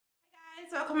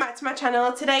Welcome back to my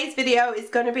channel. Today's video is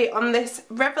going to be on this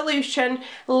Revolution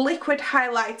liquid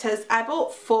highlighters. I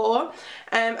bought 4.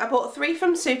 I bought 3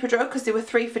 from Superdrug because they were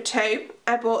 3 for 2.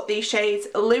 I bought the shades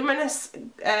Luminous,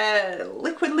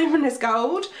 Liquid Luminous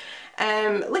Gold,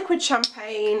 Liquid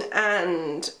Champagne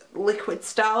and Liquid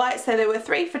Starlight, so they were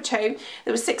 3 for 2.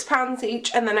 They were £6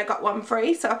 each, and then I got one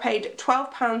free, so I paid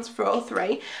 £12 for all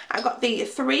 3. I got the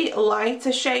 3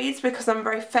 lighter shades because I'm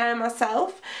very fair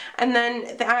myself, and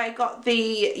then I got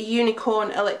the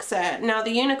Unicorn Elixir. Now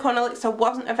the Unicorn Elixir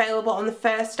wasn't available on the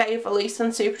first day of release on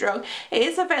Superdrug. It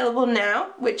is available now,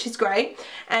 which is great,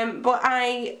 but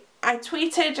I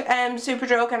tweeted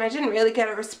Superdrug and I didn't really get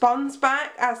a response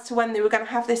back as to when they were going to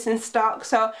have this in stock,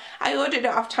 so I ordered it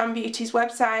off Tan Beauty's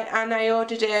website, and I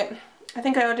ordered it, I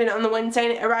think I ordered it on the Wednesday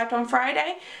and it arrived on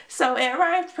Friday, so it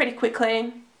arrived pretty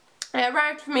quickly. It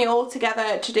arrived for me all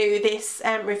together to do this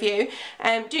review.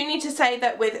 Do need to say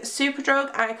that with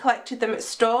Superdrug I collected them at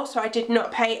store, so I did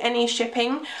not pay any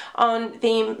shipping on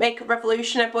the Makeup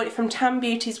Revolution. I bought it from Tan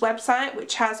Beauty's website,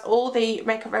 which has all the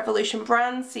Makeup Revolution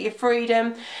brands, so your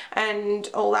Freedom and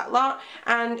all that lot,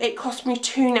 and it cost me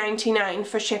 £2.99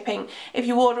 for shipping. If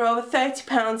you order over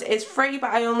 £30 it is free, but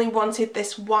I only wanted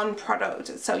this one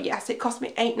product, so yes, it cost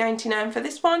me £8.99 for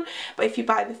this one, but if you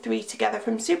buy the 3 together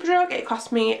from Superdrug it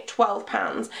cost me £12.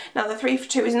 Now the 3 for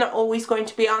 2 is not always going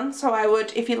to be on, so I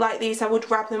would, if you like these, I would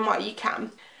grab them while you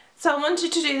can. So I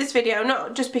wanted to do this video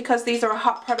not just because these are a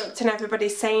hot product and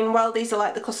everybody's saying, well, these are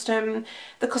like the custom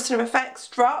effects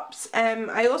drops.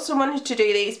 I also wanted to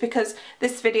do these because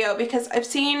because I've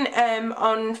seen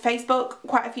on Facebook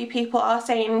quite a few people are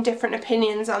saying different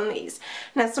opinions on these.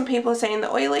 Now some people are saying they're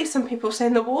oily, some people are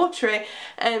saying they're watery,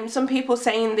 some people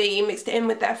saying they mixed it in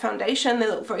with their foundation, they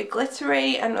look very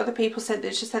glittery, and other people said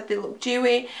they look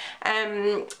dewy.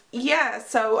 Yeah,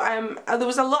 so there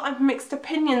was a lot of mixed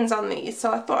opinions on these,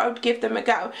 so I thought I would give them a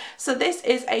go. So this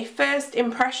is a first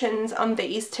impressions on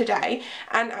these today,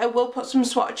 and I will put some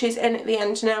swatches in at the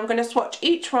end. Now I'm going to swatch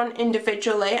each one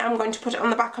individually. I'm going to put it on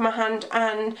the back of my hand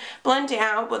and blend it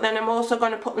out, but then I'm also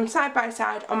going to put them side by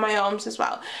side on my arms as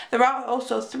well. There are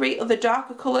also 3 other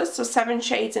darker colours, so 7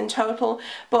 shades in total,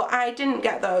 but I didn't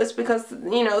get those because,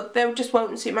 you know, they just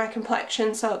won't suit my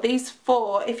complexion. So these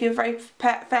 4, if you're very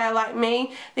fair like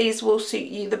me, these will suit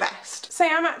you the best. So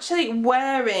I'm actually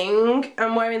wearing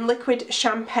Liquid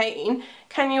Champagne.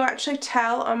 Can you actually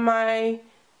tell on my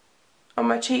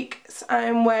cheeks?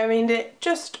 I'm wearing it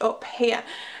just up here.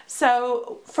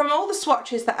 So from all the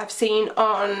swatches that I've seen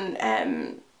on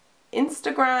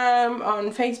Instagram,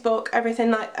 on Facebook,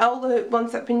 everything, like all the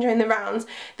ones that have been doing the rounds,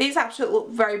 these actually look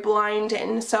very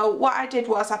blinding. So what I did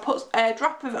was I put a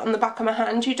drop of it on the back of my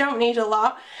hand. You don't need a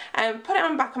lot. Put it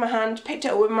on the back of my hand, picked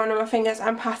it up with one of my fingers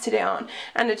and patted it on,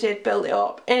 and I did build it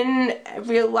up. In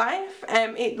real life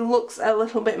it looks a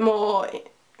little bit more,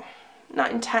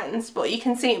 not intense, but you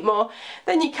can see it more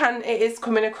than you can, it is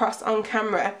coming across on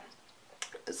camera.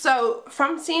 So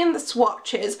from seeing the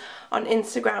swatches on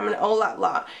Instagram and all that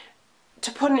lot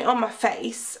to putting it on my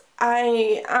face,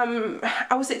 I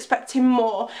was expecting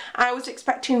more. I was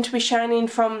expecting to be shining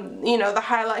from, you know, the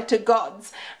highlighter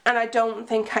gods, and I don't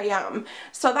think I am.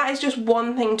 So that is just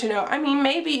one thing to know. I mean,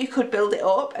 maybe you could build it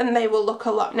up and they will look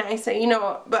a lot nicer, you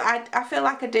know, but I feel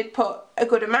like I did put a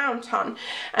good amount on.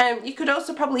 You could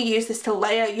also probably use this to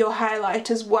layer your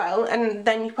highlight as well, and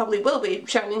then you probably will be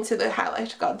shining to the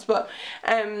highlighter gods, but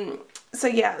so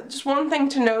yeah, just one thing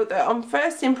to note, that on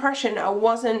first impression I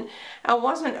wasn't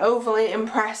overly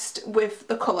impressed with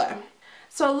the colour.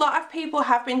 So a lot of people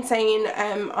have been saying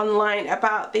online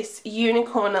about this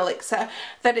Unicorn Elixir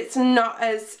that it's not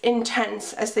as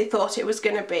intense as they thought it was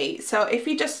going to be. So if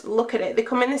you just look at it, they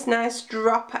come in this nice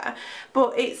dropper,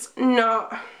 but it's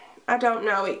not, I don't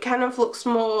know, it kind of looks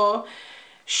more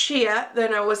sheer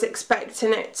than I was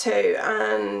expecting it to,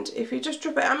 and if you just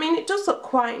drop it, I mean, it does look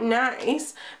quite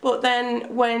nice, but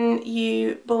then when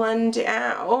you blend it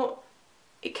out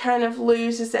it kind of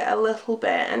loses it a little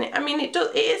bit, and I mean, it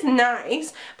is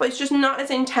nice, but it's just not as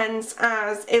intense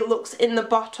as it looks in the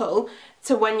bottle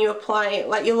to when you apply it.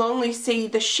 Like, you'll only see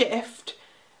the shift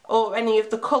or any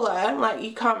of the colour, like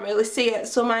you can't really see it at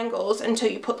some angles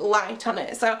until you put the light on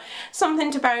it. So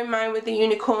something to bear in mind with the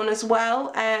Unicorn as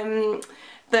well,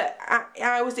 that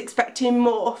I was expecting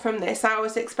more from this. I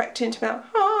was expecting to be like,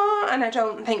 oh, and I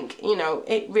don't think, you know,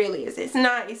 it really is. It's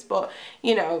nice, but,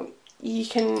 you know, you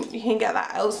can get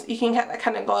that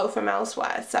kind of glow from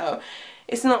elsewhere. So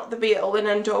it's not the be all and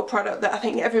end all product that I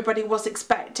think everybody was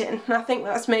expecting. And I think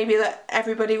that's maybe that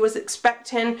everybody was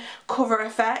expecting cover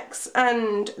effects,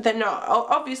 and they're not.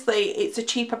 Obviously it's a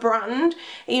cheaper brand,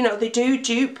 you know, they do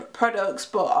dupe products,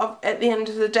 but at the end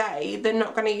of the day they're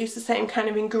not going to use the same kind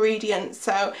of ingredients.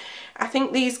 So I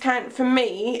think these for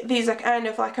me, these are kind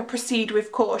of like a proceed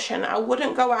with caution. I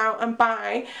wouldn't go out and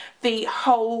buy the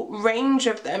whole range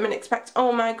of them and expect,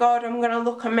 oh my god, I'm going to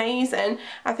look amazing.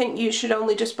 I think you should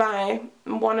only just buy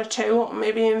 1 or 2, or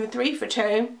maybe even 3 for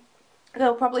 2.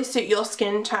 They'll probably suit your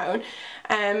skin tone.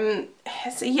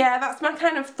 So yeah, that's my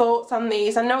kind of thoughts on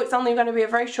these. I know it's only going to be a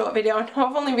very short video. I know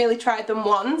I've only really tried them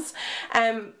once,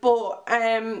 but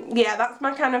yeah, that's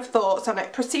my kind of thoughts on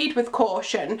it. Proceed with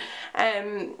caution.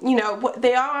 You know,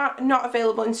 they are not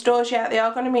available in stores yet. They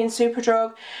are going to be in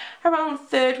Superdrug around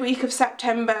the 3rd week of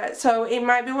September, so it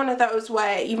might be one of those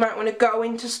where you might want to go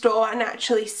into store and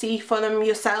actually see for them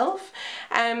yourself.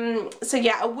 So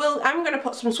yeah, I'm going to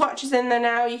put some swatches in there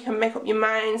now. You can make up your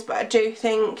minds, but I do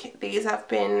think these have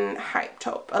been hyped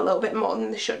up a little bit more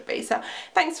than they should be. So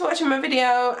thanks for watching my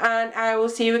video, and I will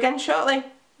see you again shortly.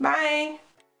 Bye!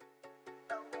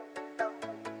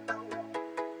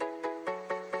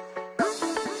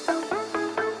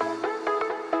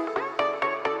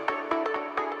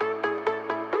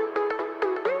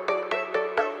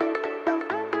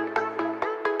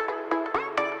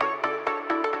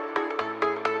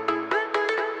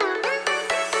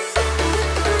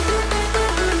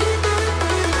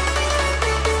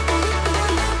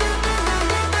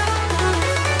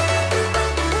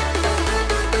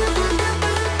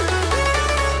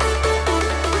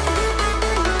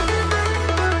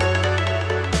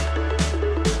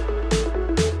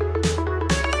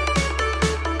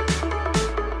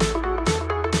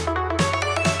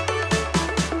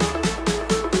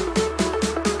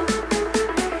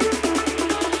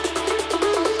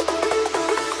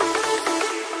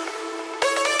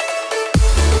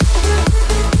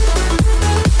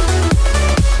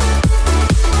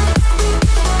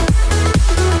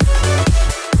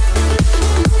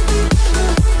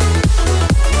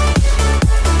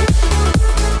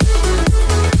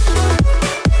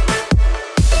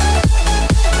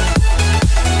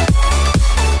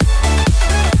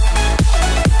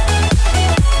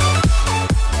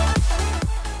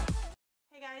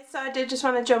 So I did just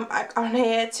want to jump back on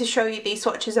here to show you these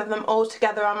swatches of them all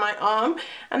together on my arm,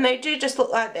 and they do just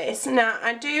look like this. Now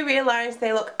I do realise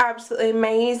they look absolutely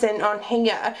amazing on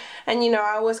here, and you know,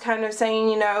 I was kind of saying,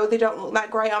 you know, they don't look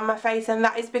that great on my face, and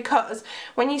that is because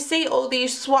when you see all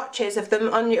these swatches of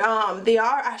them on your arm, they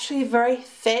are actually very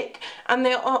thick and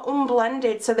they are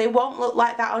unblended, so they won't look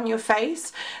like that on your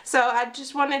face. So I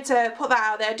just wanted to put that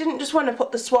out there. I didn't just want to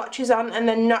put the swatches on and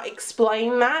then not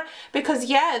explain that, because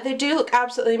yeah, they do look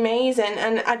absolutely amazing,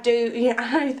 and I do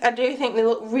think they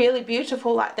look really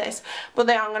beautiful like this, but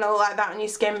they aren't going to look like that on your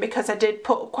skin, because I did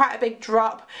put quite a big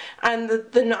drop, and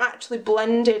they're not actually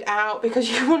blended out,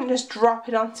 because you wouldn't just drop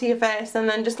it onto your face and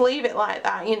then just leave it like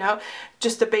that, you know,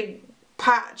 just a big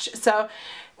patch. So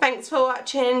thanks for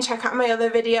watching, check out my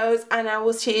other videos, and I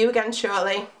will see you again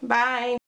shortly. Bye!